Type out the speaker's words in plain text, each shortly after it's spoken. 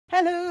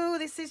Hello,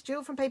 this is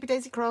Jill from Paper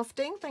Daisy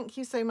Crafting. Thank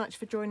you so much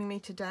for joining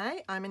me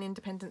today. I'm an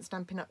independent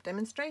Stampin' Up!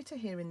 Demonstrator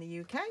here in the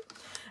UK,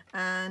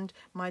 and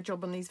my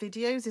job on these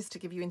videos is to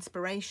give you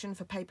inspiration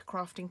for paper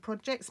crafting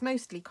projects,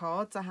 mostly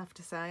cards, I have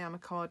to say. I'm a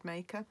card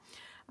maker,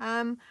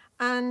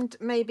 and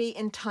maybe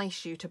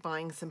entice you to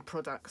buying some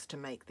products to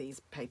make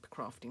these paper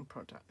crafting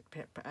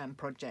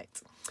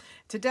projects.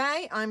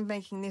 Today I'm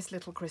making this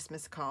little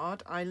Christmas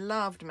card. I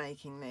loved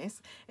making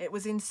this. It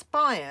was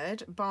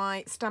inspired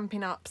by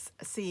Stampin' Up's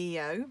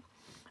CEO,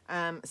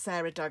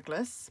 Sarah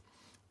Douglas,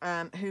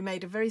 who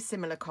made a very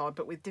similar card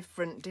but with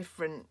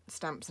different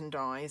stamps and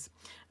dies,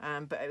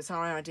 but it was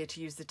our idea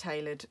to use the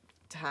tailored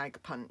tag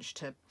punch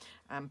to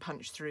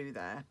punch through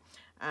there.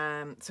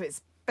 So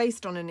it's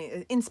based on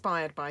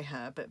inspired by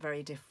her, but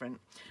very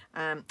different.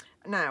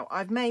 Now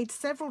I've made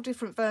several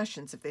different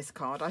versions of this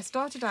card. I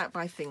started out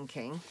by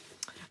thinking,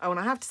 oh, and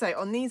I have to say,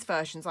 on these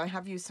versions, I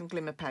have used some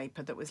glimmer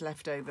paper that was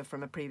left over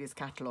from a previous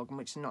catalogue and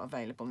which is not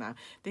available now.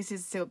 This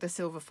is the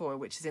silver foil,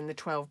 which is in the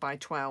 12 by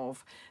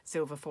 12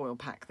 silver foil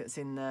pack that's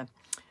in the,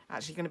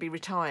 actually going to be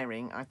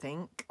retiring, I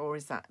think, or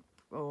is that,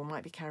 or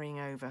might be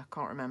carrying over,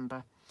 can't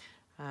remember.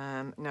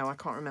 No, I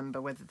can't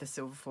remember whether the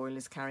silver foil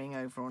is carrying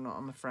over or not,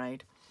 I'm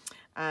afraid.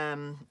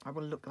 I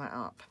will look that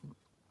up.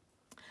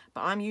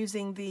 But I'm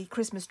using the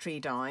Christmas tree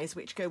dies,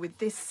 which go with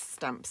this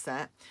stamp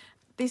set.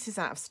 This is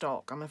out of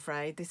stock, I'm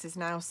afraid. This is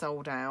now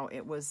sold out.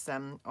 It was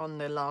on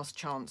the last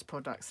chance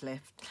products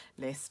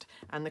list,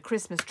 and the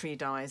Christmas tree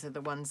dies are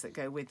the ones that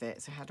go with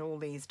it. So I had all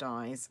these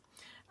dies,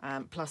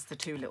 plus the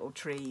two little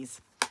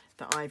trees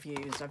that I've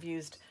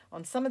used.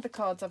 On some of the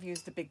cards I've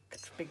used the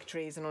big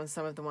trees, and on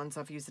some of the ones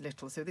I've used the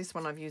little. So this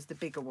one I've used the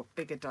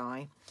bigger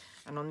die,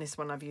 and on this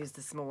one I've used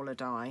the smaller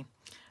die.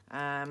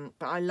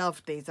 But I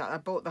loved these. I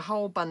bought the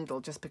whole bundle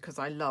just because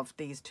I loved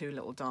these two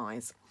little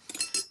dies.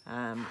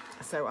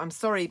 So I'm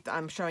sorry that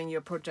I'm showing you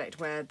a project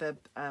where the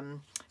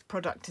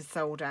product is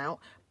sold out,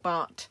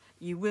 but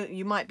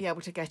you might be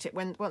able to get it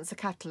once the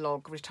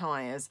catalogue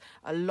retires.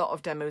 A lot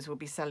of demos will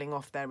be selling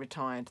off their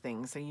retired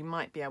things, so you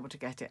might be able to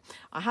get it.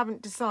 I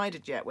haven't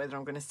decided yet whether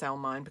I'm going to sell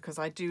mine, because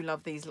I do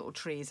love these little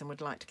trees and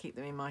would like to keep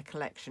them in my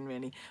collection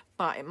really,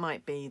 but it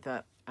might be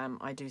that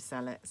I do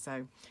sell it,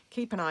 so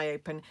keep an eye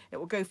open. It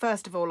will go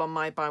first of all on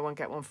my buy one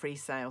get one free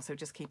sale, so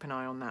just keep an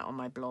eye on that on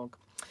my blog.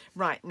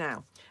 Right,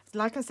 now,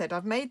 like I said,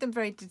 I've made them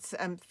very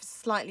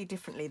slightly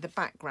differently, the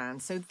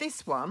background. So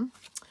this one,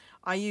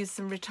 I used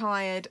some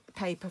retired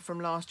paper from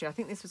last year. I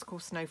think this was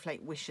called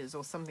Snowflake Wishes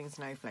or something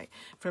Snowflake,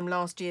 from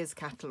last year's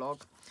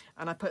catalogue,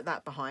 and I put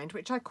that behind,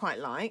 which I quite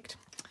liked.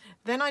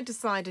 Then I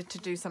decided to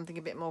do something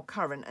a bit more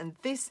current, and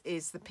this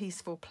is the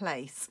Peaceful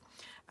Place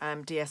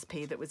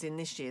DSP that was in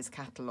this year's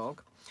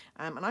catalogue,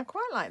 and I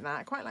quite like that.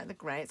 I quite like the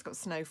grey. It's got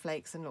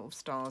snowflakes and little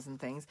stars and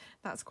things.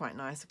 That's quite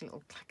nice, a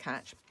little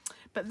catch.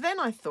 But then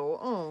I thought,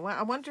 oh, well,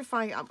 I wonder if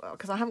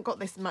because I haven't got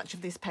this much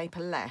of this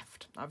paper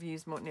left. I've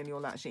used nearly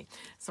all that sheet.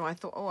 So I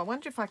thought, oh, I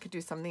wonder if I could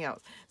do something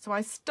else. So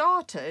I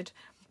started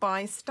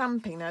by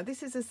stamping. Now,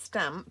 this is a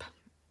stamp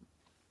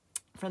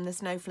from the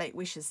Snowflake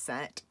Wishes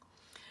set.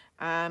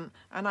 And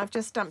I've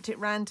just stamped it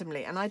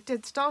randomly, and I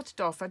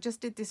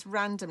just did this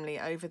randomly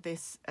over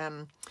this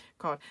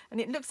card,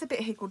 and it looks a bit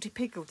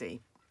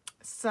higgledy-piggledy.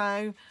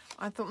 So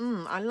I thought,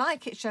 I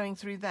like it showing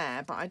through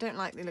there, but I don't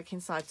like the look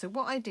inside. So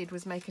what I did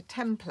was make a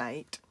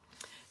template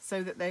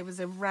so that there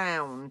was a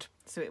round,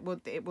 so it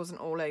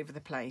wasn't all over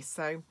the place.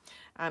 So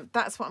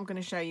that's what I'm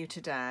going to show you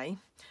today.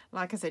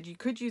 Like I said, you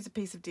could use a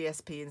piece of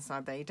DSP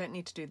inside there. You don't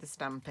need to do the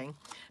stamping,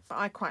 but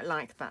I quite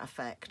liked that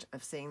effect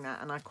of seeing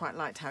that, and I quite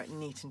liked how it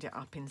neatened it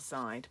up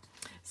inside.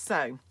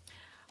 So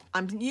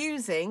I'm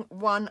using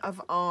one of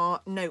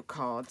our note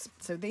cards.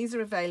 So these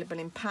are available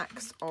in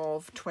packs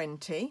of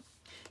 20.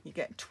 You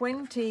get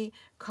 20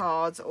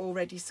 cards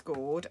already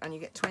scored, and you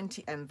get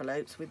 20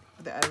 envelopes with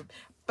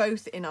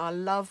both in our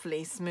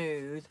lovely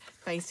smooth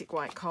basic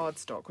white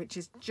cardstock, which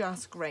is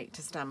just great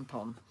to stamp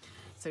on.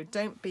 So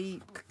don't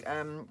be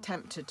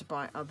tempted to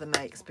buy other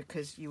makes,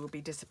 because you will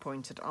be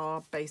disappointed.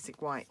 Our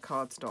basic white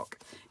cardstock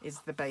is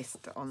the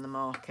best on the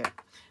market.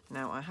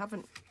 Now, I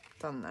haven't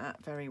done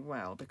that very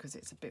well because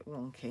it's a bit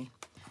wonky,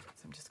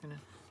 so I'm just going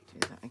to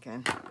do that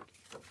again.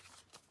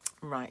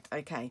 Right,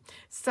 okay.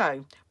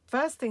 So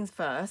first things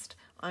first,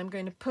 I'm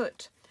going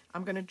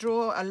to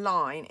draw a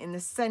line in the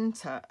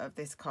centre of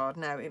this card.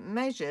 Now, it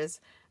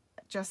measures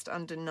just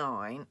under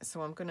 9,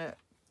 so I'm going to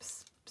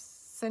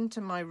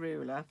centre my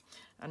ruler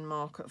and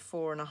mark at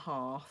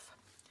 4.5,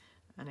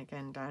 and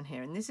again down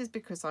here. And this is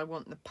because I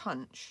want the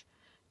punch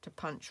to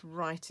punch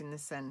right in the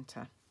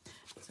centre.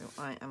 So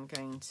I am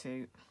going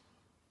to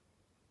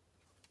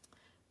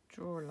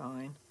draw a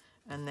line,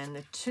 and then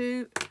the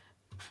two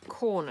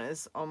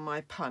corners on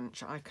my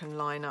punch I can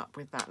line up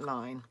with that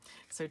line.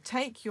 So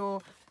take your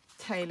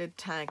tailored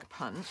tag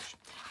punch,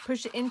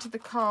 push it into the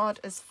card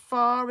as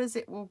far as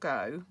it will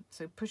go,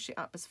 so push it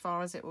up as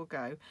far as it will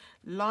go,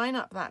 line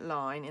up that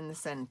line in the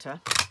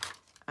centre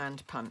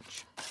and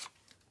punch,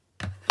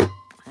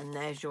 and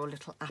there's your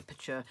little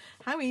aperture.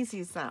 How easy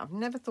is that? I've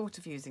never thought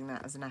of using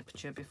that as an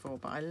aperture before,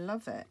 but I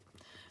love it.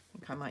 I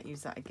think I might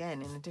use that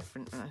again in a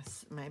different,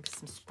 maybe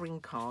some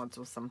spring cards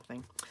or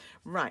something.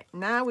 Right,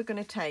 now we're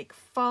going to take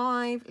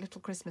 5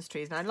 little Christmas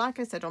trees. Now, like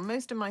I said, on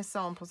most of my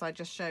samples I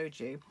just showed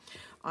you,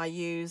 I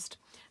used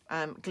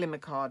glimmer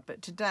card,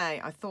 but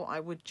today I thought I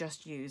would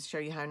just show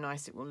you how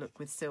nice it will look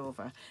with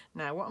silver.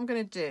 Now, what I'm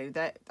going to do,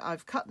 that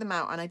I've cut them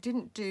out, and I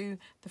didn't do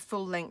the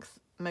full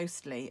length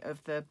mostly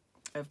of the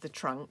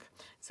trunk.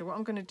 So what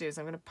I'm going to do is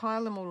I'm going to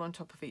pile them all on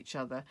top of each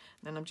other,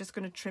 and then I'm just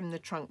going to trim the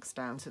trunks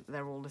down so that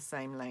they're all the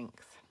same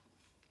length.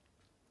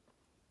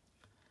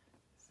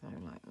 So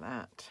like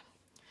that.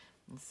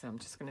 And so I'm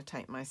just going to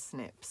take my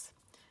snips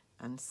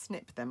and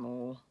snip them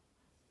all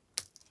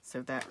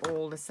so they're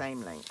all the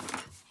same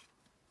length.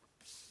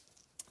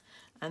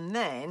 And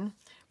then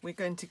we're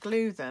going to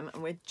glue them,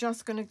 and we're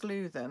just going to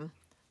glue them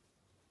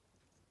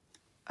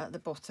at the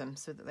bottom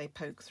so that they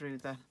poke through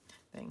the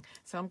thing.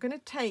 So I'm going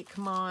to take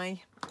my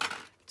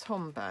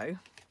Tombow,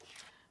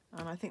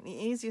 and I think the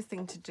easiest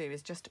thing to do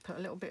is just to put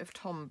a little bit of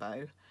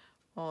Tombow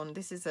on.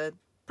 This is a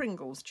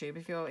Pringles tube.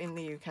 If you're in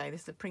the UK,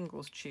 this is a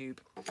Pringles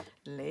tube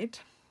lid.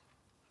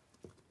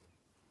 So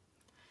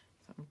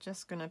I'm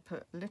just going to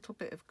put a little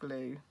bit of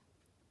glue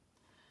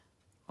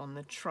on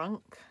the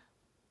trunk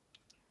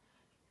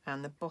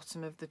and the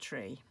bottom of the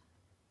tree,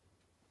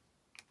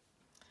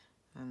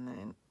 and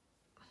then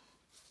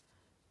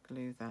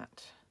glue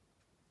that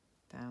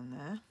down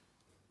there.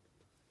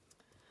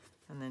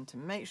 And then to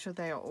make sure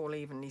they are all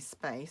evenly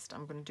spaced,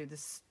 I'm going to do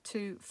the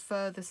 2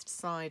 furthest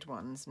side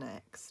ones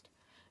next.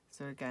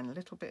 So again, a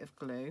little bit of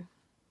glue.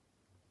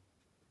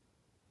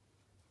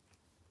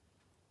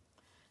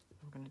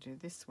 I'm going to do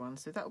this one,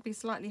 so that will be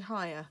slightly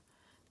higher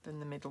than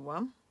the middle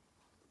one.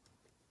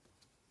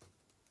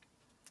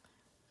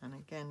 And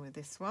again with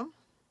this one.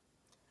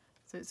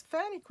 So it's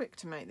fairly quick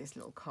to make this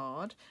little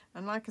card,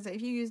 and like I said,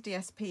 if you use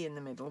DSP in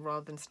the middle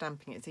rather than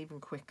stamping it, it's even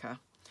quicker.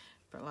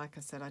 But like I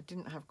said, I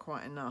didn't have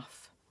quite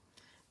enough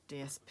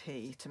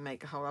DSP to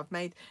make a whole. I've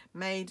made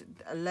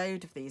a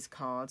load of these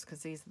cards because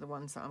these are the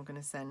ones that I'm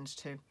going to send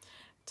to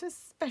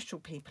special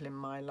people in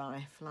my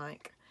life,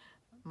 like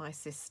my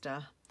sister,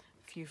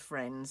 a few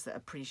friends that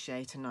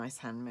appreciate a nice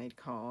handmade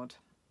card.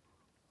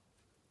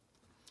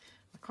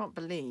 I can't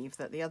believe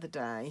that the other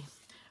day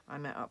I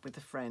met up with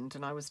a friend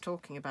and I was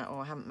talking about, oh,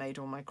 I haven't made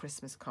all my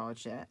Christmas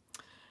cards yet.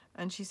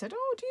 And she said,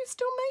 oh, do you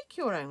still make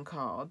your own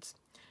cards?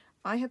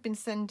 I have been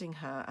sending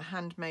her a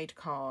handmade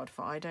card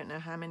for I don't know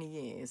how many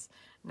years.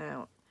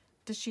 Now,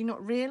 does she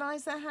not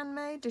realise they're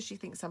handmade? Does she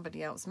think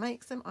somebody else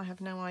makes them? I have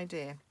no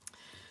idea.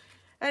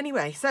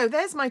 Anyway, so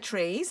there's my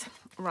trees.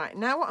 Right,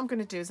 now what I'm going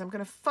to do is I'm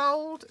going to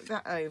fold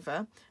that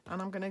over,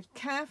 and I'm going to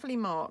carefully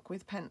mark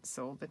with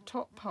pencil the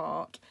top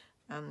part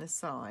and the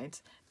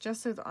sides,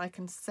 just so that I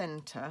can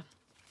centre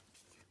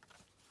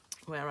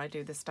where I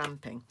do the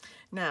stamping.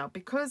 Now,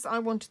 because I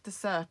wanted the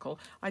circle,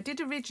 I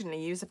did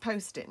originally use a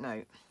post-it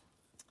note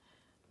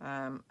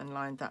and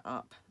lined that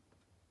up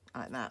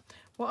like that.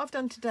 What I've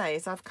done today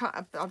is I've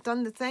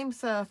done the same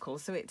circle,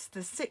 so it's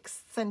the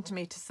 6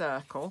 centimetre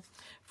circle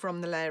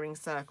from the Layering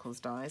Circles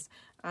dies,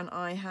 and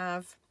I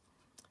have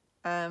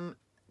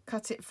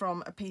cut it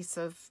from a piece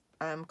of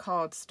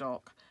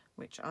cardstock,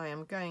 which I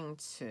am going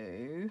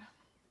to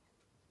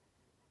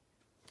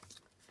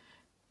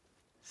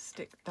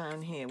stick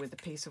down here with a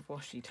piece of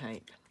washi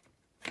tape.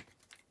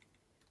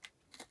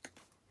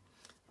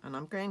 And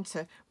I'm going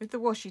to, with the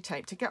washi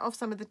tape, to get off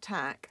some of the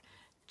tack,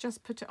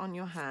 just put it on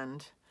your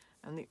hand,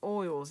 and the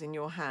oils in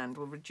your hand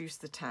will reduce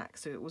the tack,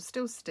 so it will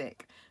still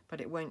stick,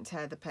 but it won't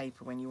tear the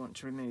paper when you want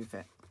to remove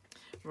it.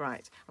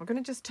 Right, I'm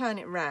going to just turn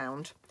it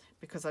round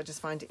because I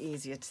just find it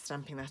easier to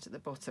stamping that at the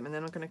bottom, and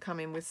then I'm going to come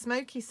in with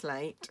Smoky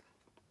Slate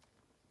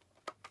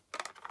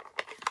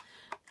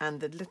and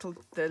the little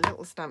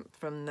stamp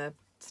from the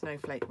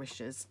Snowflake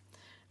Wishes,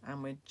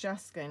 and we're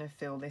just going to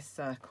fill this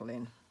circle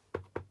in.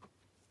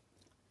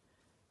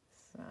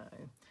 So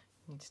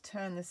you need to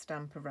turn the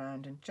stamp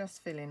around and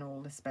just fill in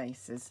all the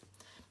spaces,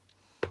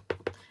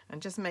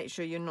 and just make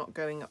sure you're not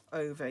going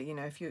over. You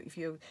know, if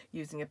you're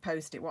using a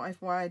post-it, why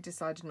I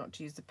decided not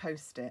to use the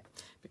post-it,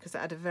 because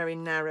it had a very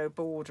narrow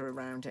border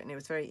around it and it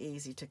was very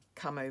easy to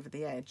come over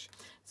the edge.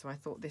 So I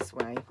thought this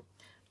way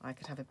I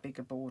could have a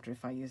bigger border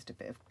if I used a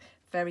bit of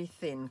very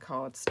thin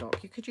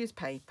cardstock. You could use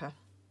paper.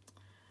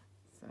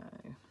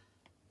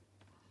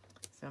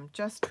 So I'm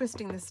just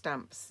twisting the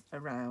stamps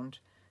around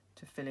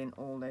to fill in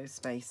all those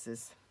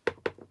spaces.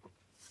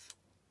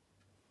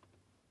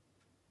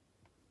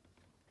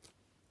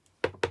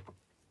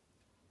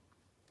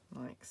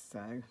 Like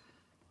so.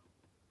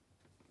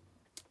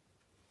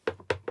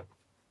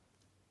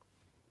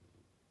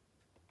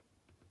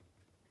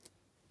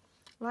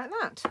 Like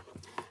that.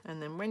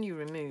 And then when you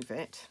remove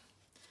it,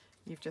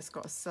 you've just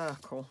got a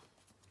circle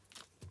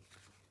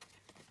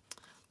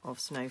of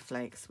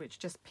snowflakes which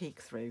just peek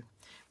through,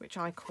 which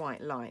I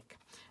quite like.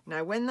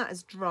 Now when that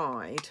is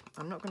dried,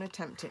 I'm not going to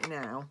attempt it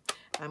now,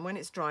 and when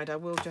it's dried I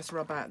will just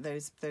rub out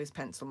those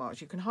pencil marks.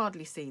 You can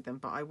hardly see them,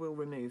 but I will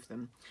remove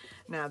them.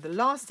 Now the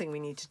last thing we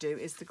need to do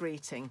is the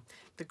greeting.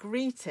 The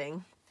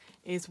greeting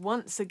is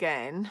once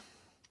again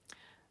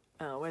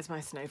Oh, where's my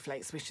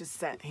Snowflakes Wishes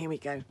set? Here we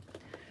go.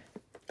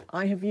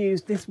 I have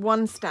used this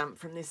one stamp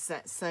from this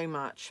set so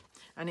much,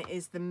 and it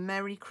is the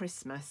Merry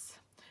Christmas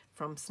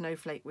from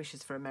Snowflake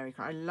Wishes for a Merry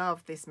Christmas. I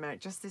love this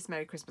just this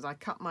Merry Christmas. I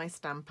cut my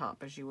stamp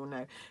up, as you will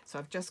know, so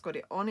I've just got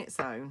it on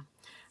its own,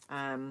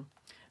 and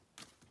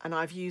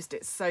I've used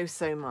it so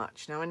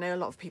much. Now I know a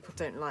lot of people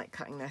don't like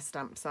cutting their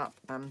stamps up,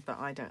 but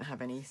I don't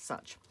have any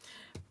such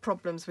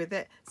problems with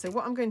it. So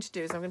what I'm going to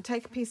do is I'm going to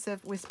take a piece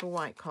of Whisper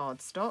White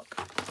cardstock.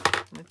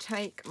 I'm going to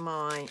take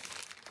my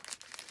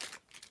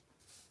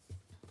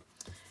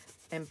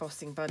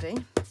embossing buddy.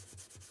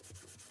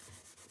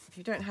 If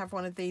you don't have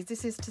one of these,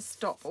 this is to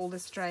stop all the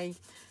stray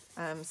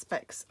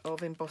specks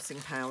of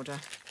embossing powder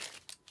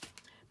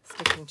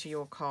sticking to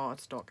your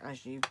cardstock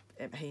as you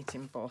heat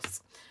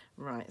emboss.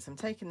 Right, so I'm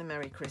taking the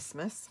Merry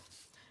Christmas.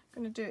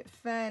 I'm going to do it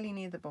fairly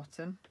near the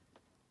bottom.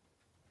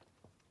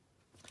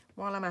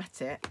 While I'm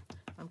at it,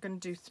 I'm going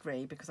to do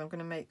 3 because I'm going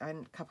to make a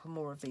couple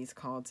more of these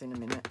cards in a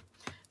minute.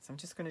 So I'm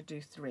just going to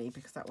do 3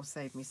 because that will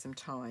save me some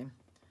time.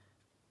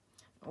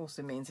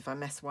 Also means if I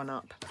mess one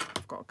up,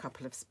 I've got a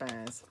couple of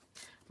spares.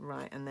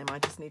 Right, and then I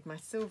just need my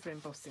silver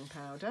embossing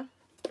powder.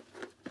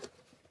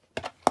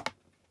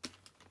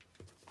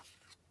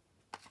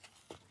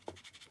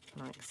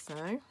 Like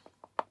so.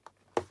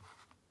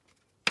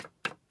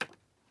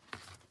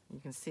 You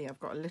can see I've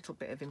got a little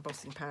bit of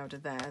embossing powder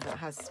there that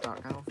has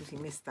stuck. I obviously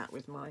missed that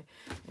with my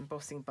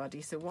embossing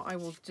buddy. So what I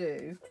will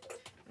do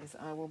is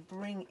I will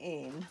bring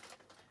in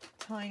a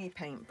tiny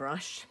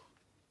paintbrush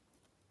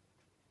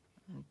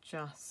and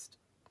just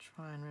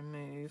try and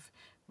remove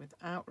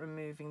without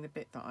removing the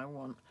bit that I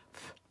want.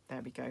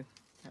 There we go,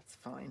 that's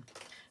fine.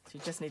 So you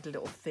just need a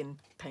little thin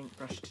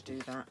paintbrush to do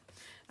that.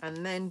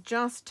 And then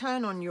just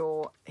turn on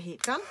your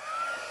heat gun.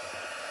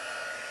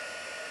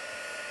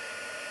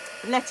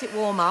 Let it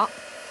warm up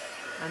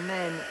and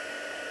then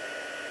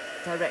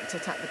direct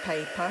it at the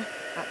paper,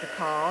 at the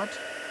card.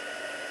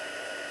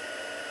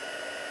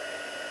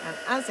 And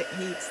as it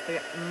heats,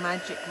 the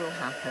magic will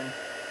happen.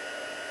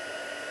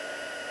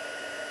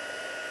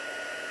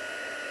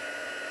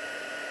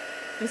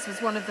 This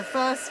was one of the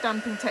first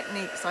stamping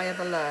techniques I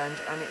ever learned,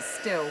 and it's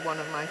still one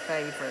of my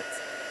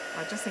favourites.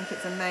 I just think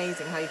it's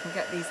amazing how you can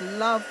get these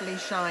lovely,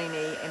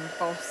 shiny,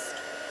 embossed,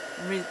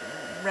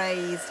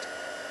 raised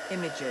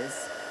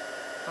images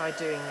by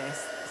doing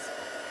this.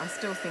 I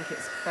still think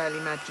it's fairly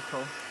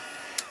magical.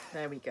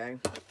 There we go.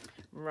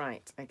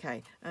 Right,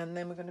 okay. And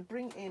then we're going to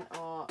bring in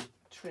our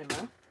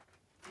trimmer.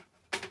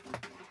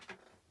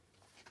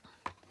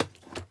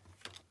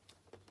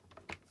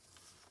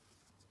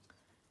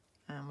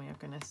 And we are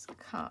going to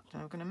cut. Now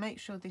I'm going to make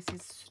sure this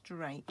is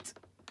straight.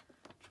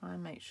 Try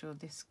and make sure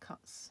this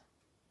cuts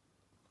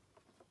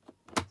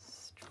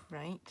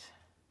straight.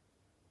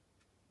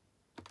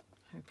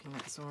 Hoping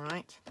that's all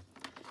right.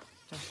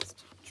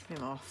 Just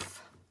trim off.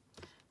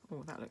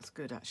 Oh, that looks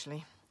good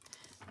actually.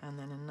 And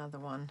then another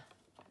one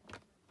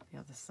the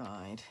other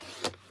side.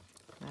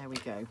 There we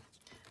go.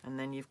 And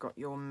then you've got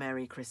your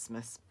Merry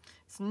Christmas.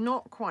 It's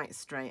not quite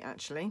straight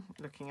actually,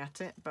 looking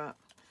at it, but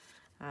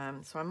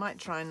so I might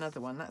try another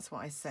one. That's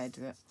what I said.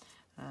 That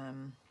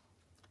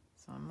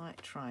so I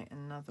might try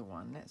another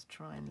one. Let's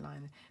try and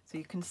line. So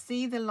you can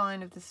see the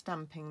line of the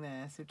stamping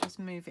there. So just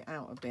move it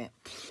out a bit,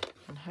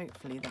 and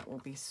hopefully that will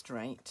be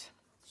straight.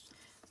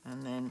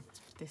 And then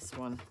this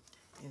one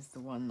is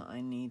the one that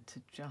I need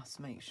to just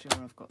make sure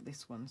I've got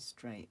this one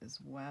straight as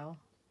well.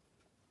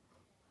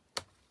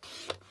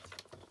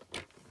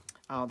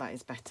 Oh, that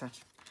is better.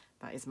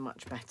 That is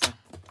much better.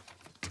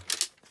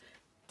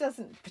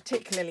 Doesn't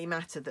particularly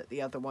matter that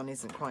the other one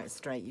isn't quite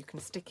straight. You can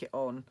stick it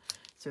on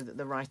so that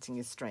the writing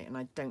is straight, and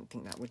I don't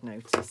think that would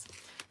notice.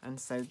 And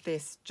so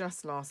this,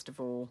 just last of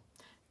all,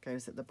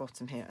 goes at the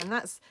bottom here. And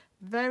that's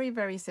very,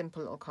 very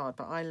simple little card,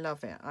 but I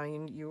love it. I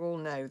mean, you all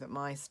know that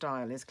my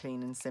style is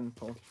clean and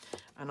simple,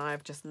 and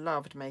I've just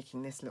loved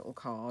making this little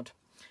card.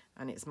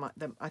 And it's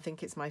I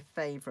think it's my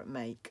favourite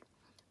make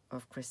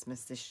of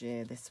Christmas this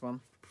year, this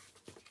one.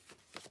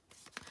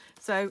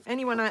 So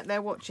anyone out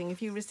there watching,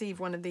 if you receive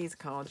one of these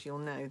cards, you'll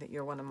know that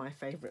you're one of my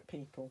favourite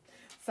people.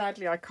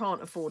 Sadly, I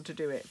can't afford to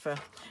do it for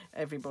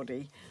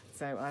everybody.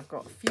 So I've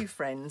got a few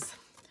friends,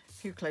 a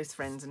few close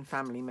friends and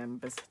family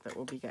members that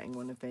will be getting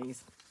one of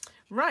these.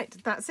 Right,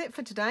 that's it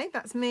for today.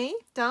 That's me,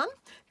 done.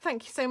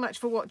 Thank you so much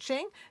for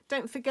watching.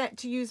 Don't forget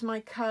to use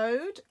my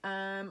code.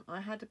 I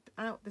had it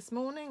out this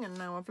morning and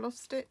now I've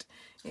lost it.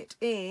 It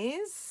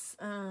is,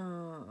 where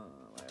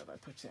have I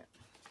put it?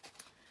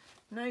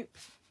 Nope.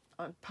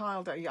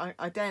 Piled up.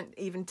 I don't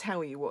even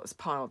tell you what's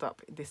piled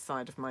up this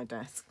side of my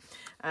desk.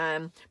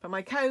 But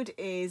my code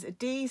is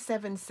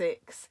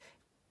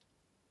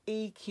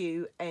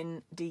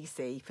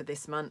D76EQNDC for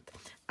this month,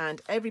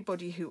 and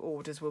everybody who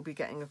orders will be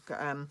getting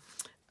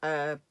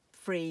a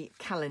free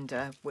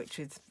calendar, which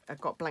is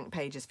got blank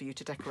pages for you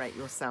to decorate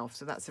yourself.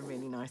 So that's a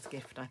really nice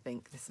gift, I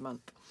think, this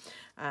month.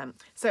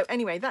 So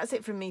anyway, that's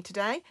it from me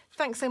today.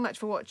 Thanks so much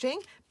for watching.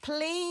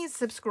 Please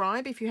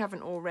subscribe if you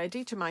haven't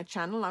already to my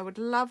channel. I would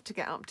love to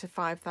get up to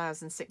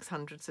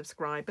 5,600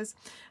 subscribers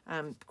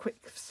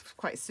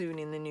quite soon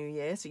in the new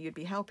year. So you'd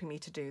be helping me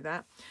to do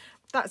that.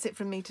 That's it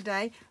from me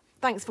today.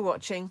 Thanks for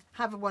watching.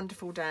 Have a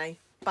wonderful day.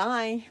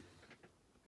 Bye.